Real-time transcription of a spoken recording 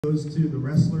Goes to the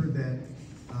wrestler that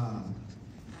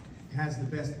has the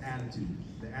best attitude.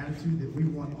 The attitude that we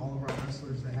want all of our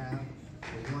wrestlers to have.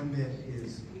 The one that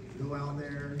is go out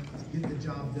there, get the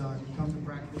job done, come to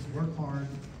practice, work hard,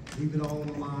 leave it all on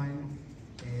the line,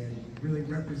 and really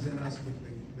represent us with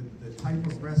the type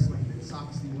of wrestling that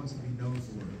Socastee wants to be known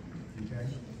for. Okay?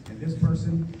 And this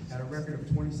person had a record of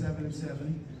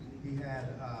 27-7. He had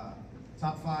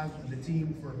top 5 of the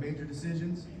team for major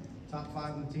decisions, top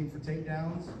 5 of the team for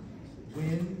takedowns,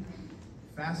 win,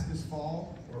 fastest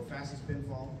fall or fastest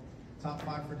pinfall, top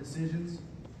 5 for decisions,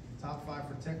 top 5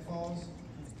 for tech falls,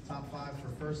 top 5 for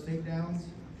first takedowns,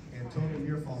 and total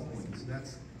near fall points. So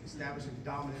that's establishing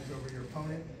dominance over your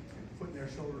opponent and putting their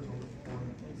shoulders on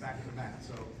the back of the mat.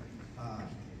 So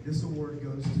this award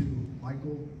goes to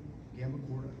Michael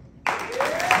Gambacorda.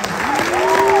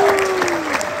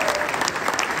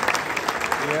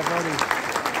 Yeah, buddy.